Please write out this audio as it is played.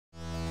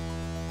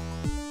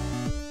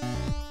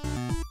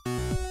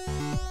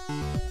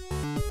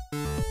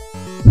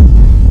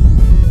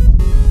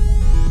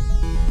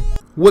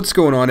What's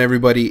going on,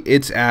 everybody?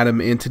 It's Adam,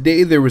 and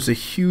today there was a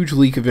huge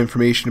leak of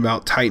information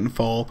about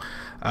Titanfall,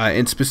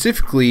 and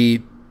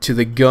specifically to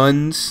the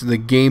guns, the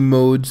game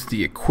modes,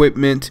 the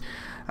equipment,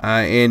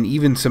 and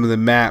even some of the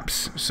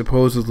maps,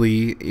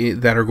 supposedly,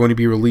 that are going to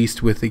be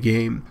released with the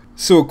game.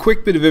 So a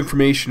quick bit of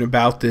information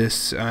about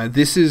this.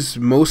 This is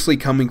mostly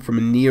coming from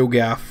a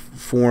NeoGAF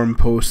forum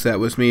post that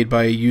was made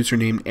by a user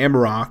named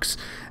Amarox,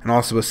 and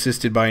also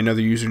assisted by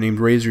another user named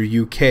Razor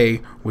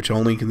UK, which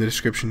I'll link in the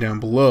description down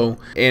below.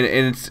 And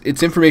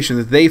it's information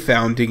that they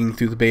found digging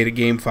through the beta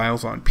game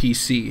files on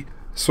PC.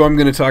 So I'm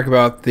going to talk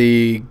about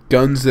the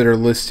guns that are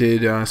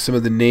listed, some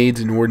of the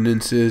nades and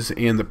ordinances,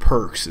 and the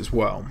perks as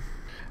well.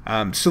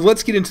 So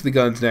let's get into the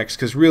guns next,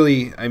 because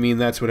really, I mean,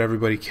 that's what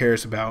everybody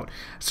cares about.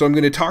 So I'm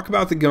going to talk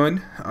about the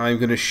gun. I'm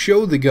going to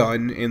show the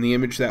gun and the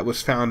image that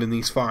was found in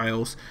these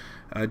files,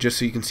 just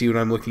so you can see what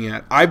I'm looking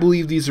at. I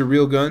believe these are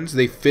real guns.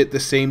 They fit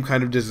the same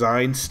kind of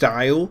design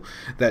style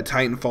that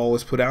Titanfall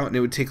has put out, and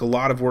it would take a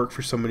lot of work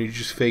for somebody to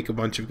just fake a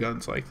bunch of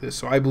guns like this.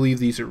 So I believe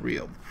these are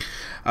real.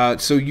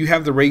 So you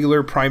have the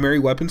regular primary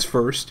weapons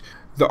first.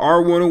 The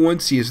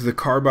R101C is the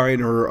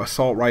carbine or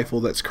assault rifle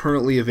that's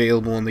currently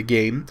available in the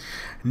game.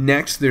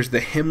 Next, there's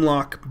the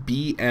Hemlock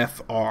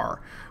BFR,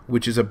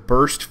 which is a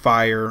burst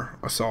fire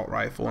assault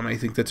rifle, and I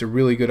think that's a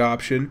really good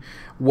option.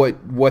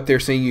 What they're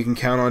saying you can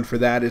count on for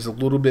that is a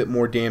little bit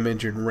more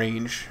damage and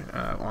range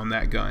on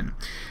that gun.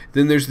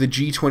 Then there's the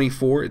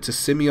G24. It's a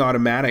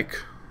semi-automatic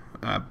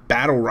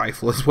battle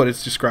rifle is what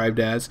it's described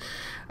as,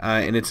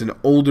 and it's an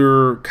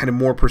older, kind of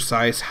more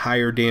precise,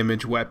 higher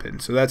damage weapon,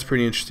 so that's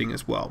pretty interesting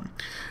as well.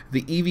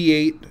 The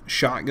EV8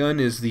 shotgun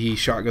is the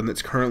shotgun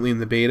that's currently in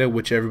the beta,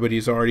 which everybody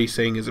is already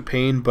saying is a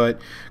pain,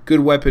 but good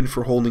weapon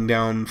for holding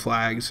down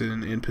flags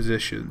and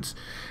positions.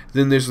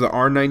 Then there's the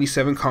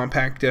R97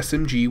 compact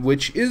SMG,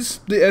 which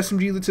is the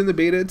SMG that's in the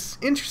beta. It's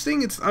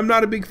interesting. I'm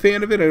not a big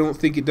fan of it. I don't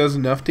think it does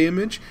enough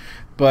damage,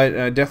 but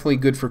definitely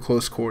good for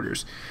close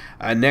quarters.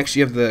 Next,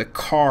 you have the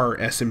CAR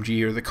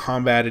SMG, or the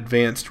Combat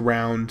Advanced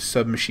Round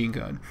Submachine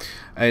Gun.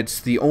 It's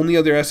the only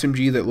other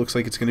SMG that looks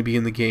like it's going to be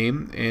in the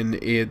game, and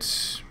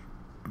it's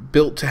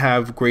built to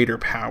have greater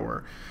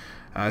power.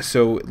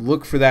 So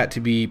look for that to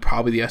be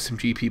probably the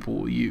SMG people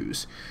will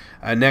use.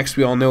 Next,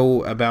 we all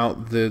know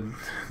about the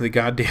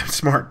goddamn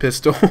smart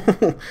pistol,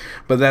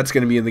 but that's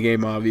going to be in the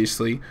game,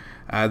 obviously.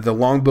 The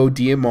Longbow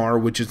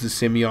DMR, which is the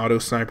semi-auto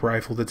sniper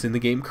rifle that's in the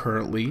game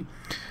currently.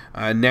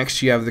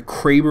 Next, you have the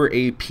Kraber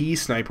AP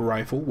sniper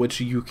rifle,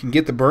 which you can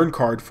get the burn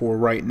card for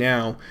right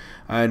now.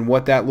 And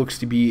what that looks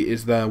to be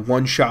is the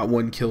one-shot,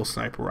 one-kill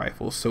sniper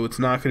rifle. So it's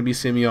not going to be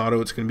semi-auto,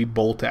 it's going to be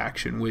bolt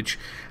action, which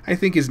I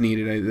think is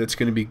needed. That's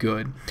going to be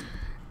good.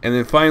 And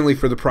then finally,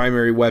 for the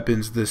primary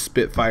weapons, the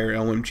Spitfire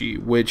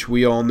LMG, which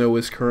we all know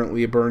is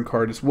currently a burn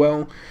card as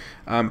well.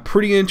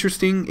 Pretty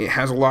interesting. It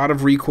has a lot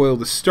of recoil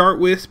to start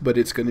with, but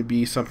it's going to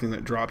be something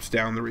that drops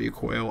down the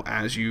recoil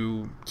as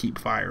you keep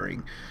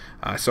firing.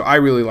 So I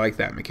really like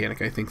that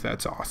mechanic. I think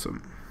that's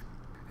awesome.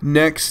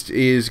 Next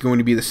is going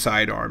to be the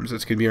sidearms.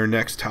 That's going to be our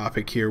next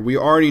topic here. We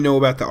already know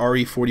about the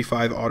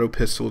RE45 auto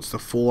pistol. It's the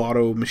full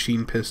auto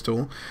machine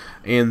pistol,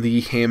 and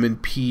the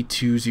Hammond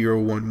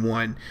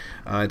P2011.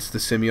 It's the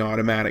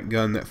semi-automatic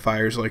gun that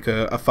fires like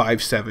a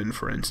 5.7,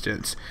 for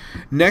instance.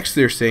 Next,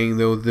 they're saying,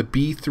 though, the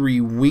B3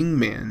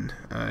 Wingman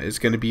is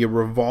going to be a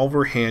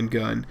revolver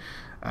handgun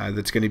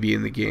that's going to be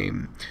in the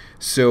game.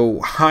 So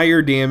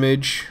higher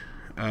damage,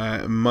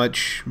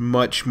 much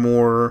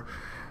more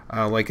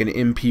like an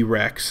MP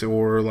Rex,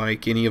 or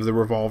like any of the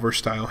revolver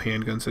style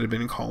handguns that have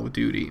been in Call of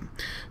Duty.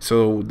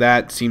 So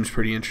that seems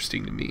pretty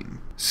interesting to me.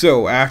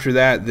 So after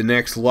that, the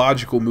next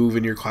logical move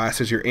in your class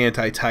is your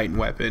anti-Titan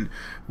weapon.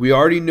 We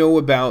already know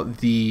about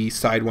the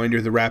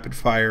Sidewinder, the rapid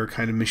fire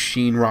kind of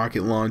machine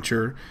rocket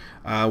launcher.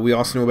 We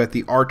also know about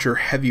the Archer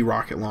heavy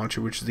rocket launcher,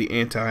 which is the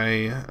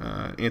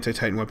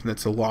anti-Titan weapon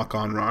that's a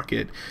lock-on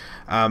rocket.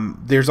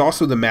 There's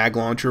also the mag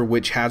launcher,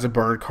 which has a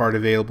burn card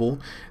available.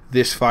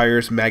 This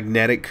fires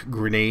magnetic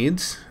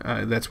grenades.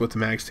 That's what the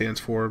mag stands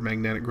for,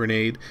 magnetic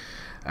grenade.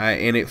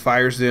 And it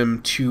fires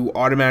them to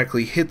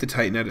automatically hit the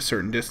Titan at a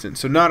certain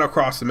distance. So not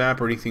across the map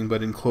or anything,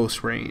 but in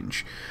close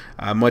range.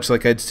 Much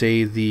like I'd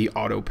say the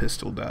auto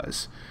pistol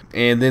does.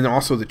 And then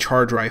also the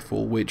charge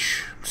rifle,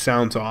 which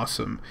sounds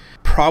awesome.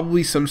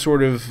 Probably some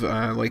sort of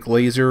like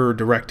laser or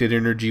directed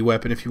energy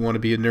weapon if you want to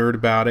be a nerd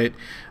about it.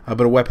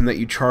 But a weapon that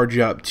you charge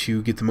up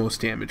to get the most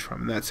damage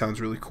from. And that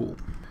sounds really cool.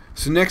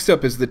 So next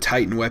up is the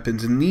Titan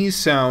weapons, and these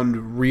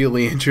sound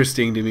really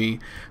interesting to me.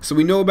 So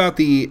we know about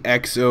the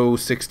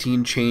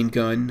XO16 chain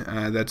gun.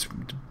 That's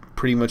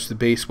pretty much the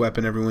base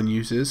weapon everyone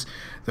uses.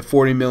 The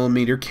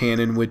 40mm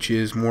cannon, which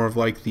is more of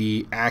like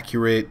the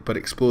accurate but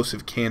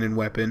explosive cannon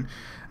weapon.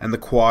 And the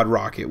quad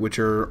rocket, which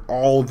are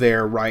all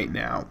there right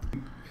now.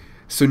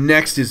 So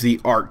next is the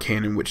arc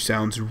cannon, which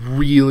sounds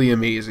really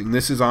amazing.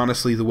 This is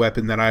honestly the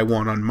weapon that I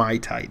want on my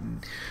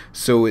Titan.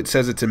 So it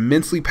says it's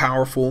immensely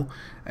powerful,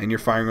 and you're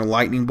firing a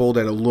lightning bolt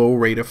at a low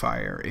rate of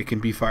fire. It can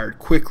be fired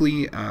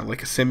quickly,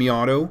 like a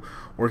semi-auto,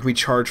 or it can be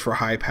charged for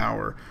high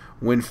power.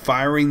 When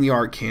firing the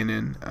arc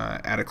cannon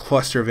at a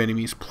cluster of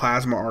enemies,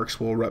 plasma arcs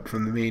will erupt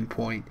from the main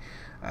point.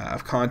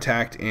 of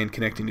contact and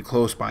connecting to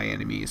close by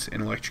enemies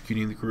and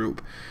electrocuting the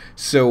group.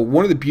 So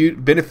one of the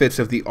benefits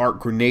of the arc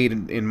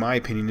grenade, in my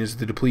opinion, is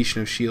the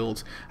depletion of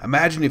shields.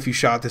 Imagine if you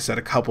shot this at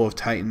a couple of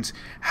Titans,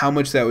 how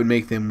much that would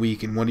make them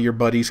weak, and one of your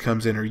buddies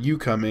comes in or you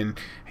come in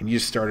and you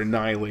just start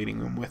annihilating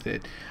them with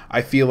it.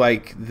 I feel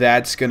like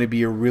that's going to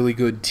be a really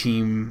good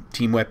team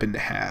weapon to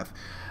have.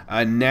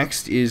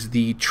 Next is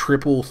the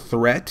triple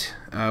threat,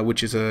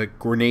 which is a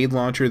grenade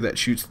launcher that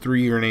shoots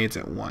 3 grenades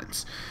at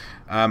once.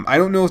 I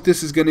don't know if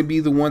this is going to be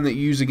the one that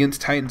you use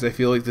against Titans. I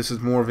feel like this is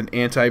more of an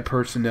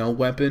anti-personnel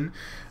weapon.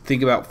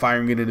 Think about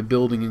firing it in a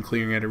building and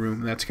clearing out a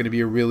room. That's going to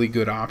be a really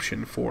good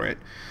option for it.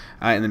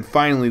 And then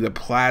finally, the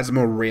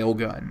plasma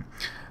railgun.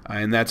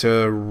 And that's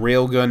a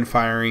railgun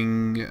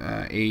firing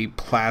a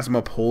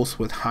plasma pulse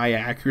with high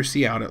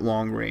accuracy out at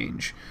long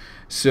range.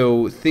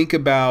 So think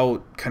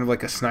about kind of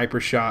like a sniper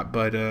shot,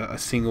 but a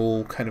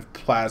single kind of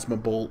plasma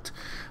bolt,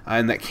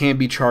 and that can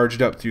be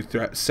charged up through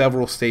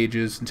several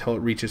stages until it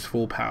reaches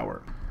full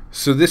power.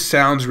 So this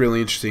sounds really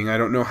interesting. I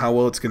don't know how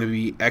well it's going to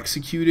be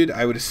executed.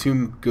 I would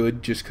assume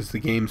good, just because the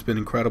game's been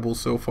incredible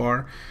so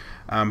far.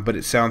 But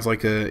it sounds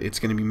like it's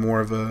going to be more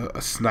of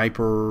a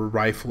sniper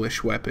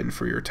rifle-ish weapon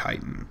for your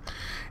Titan.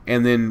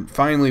 And then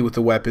finally with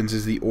the weapons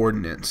is the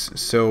ordnance.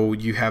 So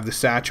you have the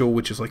satchel,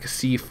 which is like a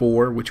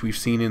C4, which we've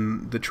seen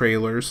in the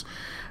trailers.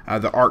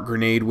 The arc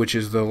grenade, which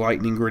is the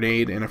lightning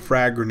grenade, and a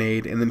frag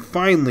grenade. And then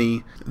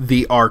finally,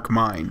 the arc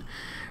mine.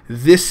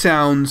 This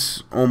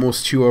sounds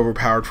almost too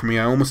overpowered for me.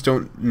 I almost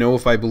don't know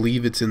if I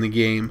believe it's in the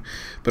game.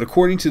 But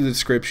according to the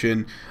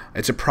description,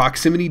 it's a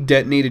proximity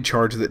detonated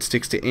charge that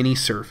sticks to any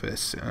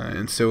surface.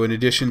 And so in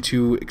addition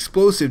to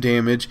explosive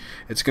damage,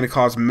 it's going to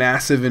cause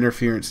massive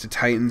interference to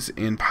Titans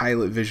and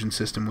pilot vision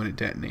system when it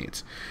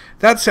detonates.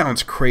 That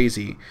sounds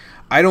crazy.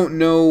 I don't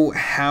know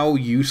how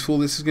useful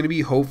this is going to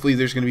be. Hopefully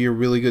there's going to be a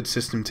really good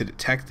system to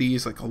detect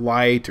these, like a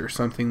light or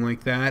something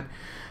like that.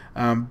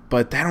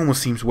 But that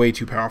almost seems way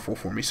too powerful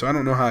for me, so I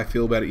don't know how I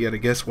feel about it yet. I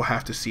guess we'll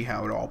have to see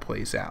how it all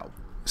plays out.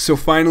 So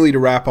finally, to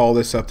wrap all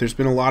this up, there's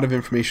been a lot of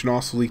information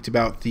also leaked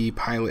about the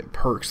pilot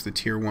perks, the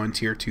tier 1,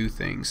 tier 2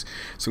 things.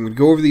 So I'm going to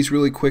go over these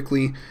really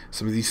quickly.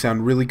 Some of these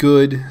sound really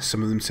good,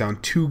 some of them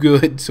sound too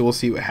good, so we'll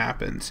see what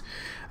happens.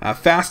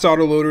 Fast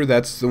autoloader,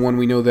 that's the one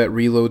we know that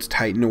reloads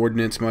Titan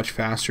ordnance much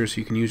faster, so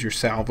you can use your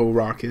salvo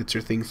rockets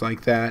or things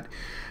like that.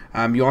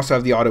 You also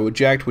have the auto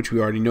eject, which we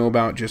already know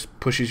about, just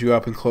pushes you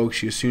up and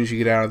cloaks you as soon as you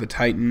get out of the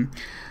Titan.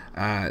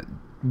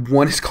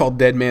 One is called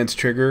Dead Man's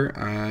Trigger.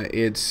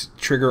 Its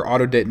trigger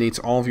auto detonates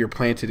all of your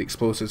planted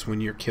explosives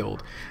when you're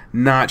killed.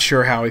 Not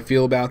sure how I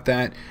feel about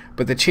that,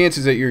 but the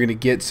chances that you're going to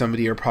get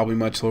somebody are probably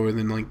much lower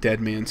than like Dead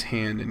Man's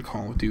Hand in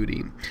Call of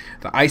Duty.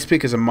 The Ice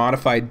Pick is a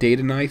modified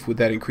data knife with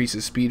that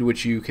increases speed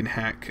which you can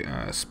hack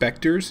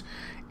specters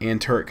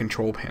and turret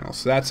control panels.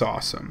 So that's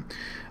awesome.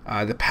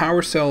 The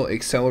Power Cell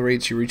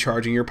accelerates you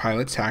recharging your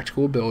pilot's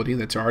tactical ability.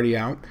 That's already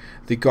out.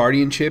 The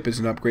Guardian Chip is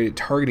an upgraded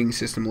targeting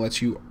system that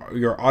lets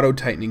your Auto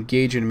Titan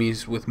engage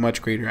enemies with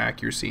much greater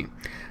accuracy.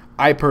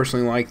 I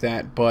personally like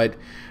that, but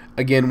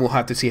again, we'll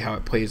have to see how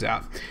it plays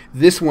out.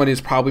 This one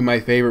is probably my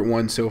favorite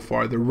one so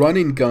far, the Run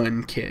and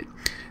Gun Kit.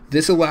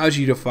 This allows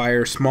you to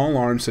fire small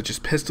arms such as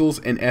pistols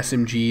and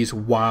SMGs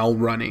while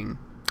running.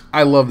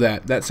 I love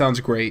that. That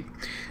sounds great.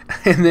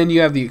 And then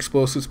you have the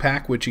Explosives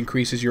Pack, which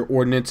increases your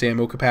ordnance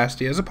ammo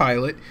capacity as a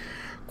pilot.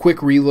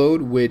 Quick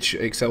Reload, which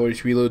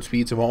accelerates reload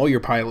speeds of all your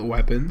pilot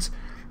weapons.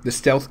 The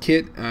Stealth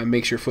Kit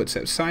makes your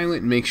footsteps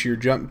silent and makes your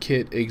Jump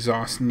Kit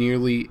exhaust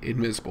nearly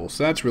invisible.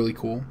 So that's really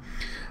cool.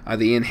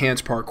 The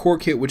Enhanced Parkour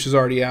Kit, which is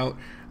already out.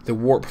 The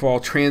Warp Fall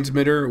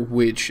Transmitter,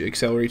 which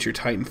accelerates your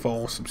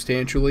Titanfall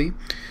substantially.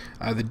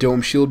 The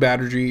Dome Shield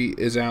Battery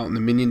is out, and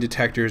the Minion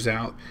Detector is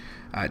out.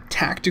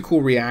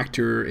 Tactical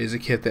Reactor is a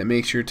kit that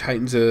makes your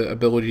Titan's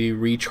ability to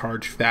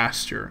recharge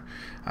faster.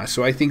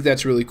 So I think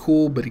that's really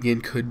cool, but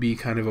again, could be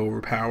kind of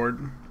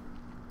overpowered.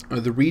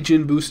 The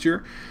Regen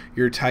Booster,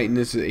 your Titan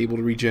is able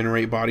to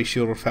regenerate body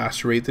shield at a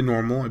faster rate than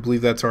normal. I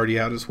believe that's already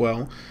out as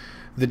well.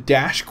 The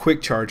Dash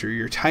Quick Charger,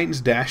 your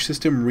Titan's dash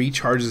system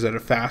recharges at a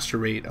faster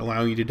rate,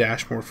 allowing you to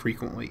dash more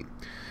frequently.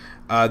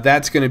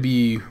 That's going to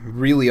be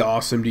really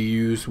awesome to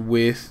use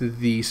with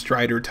the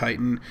Strider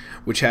Titan,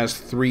 which has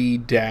 3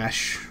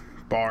 dash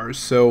bars.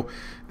 So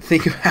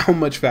think of how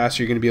much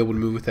faster you're going to be able to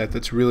move with that.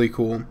 That's really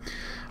cool.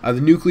 The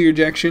nuclear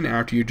ejection,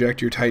 after you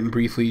eject, your Titan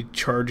briefly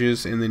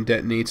charges and then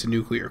detonates a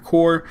nuclear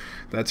core.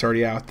 That's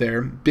already out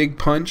there. Big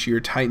Punch, your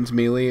Titan's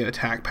melee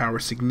attack power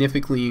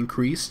significantly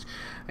increased,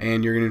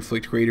 and you're going to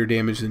inflict greater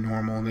damage than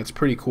normal, and that's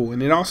pretty cool.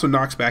 And it also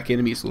knocks back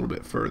enemies a little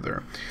bit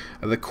further.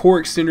 The Core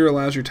Extender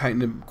allows your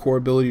Titan core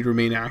ability to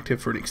remain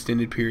active for an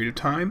extended period of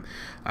time.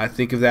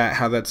 Think of that,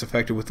 how that's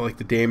affected with like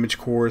the damage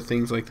core,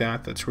 things like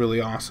that. That's really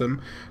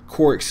awesome.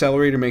 Core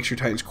Accelerator makes your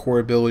Titan's core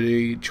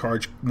ability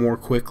charge more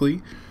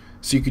quickly,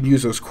 so you can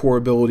use those core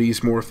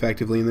abilities more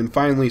effectively. And then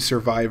finally,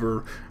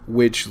 Survivor,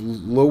 which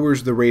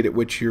lowers the rate at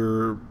which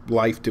your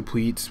life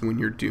depletes when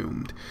you're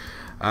doomed.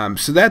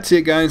 So that's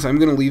it, guys. I'm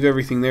going to leave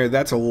everything there.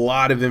 That's a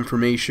lot of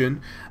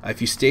information. If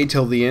you stayed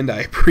till the end, I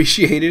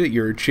appreciate it.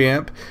 You're a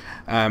champ.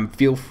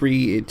 Feel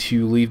free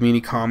to leave me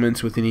any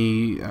comments with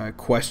any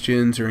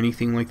questions or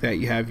anything like that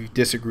you have. If you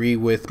disagree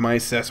with my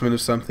assessment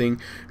of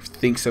something, if you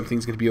think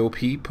something's going to be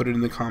OP, put it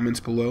in the comments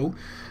below.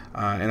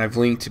 And I've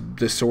linked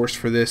the source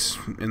for this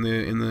in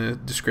the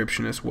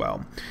description as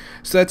well.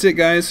 So that's it,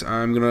 guys.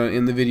 I'm going to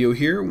end the video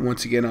here.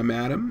 Once again, I'm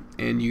Adam,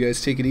 and you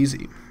guys take it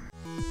easy.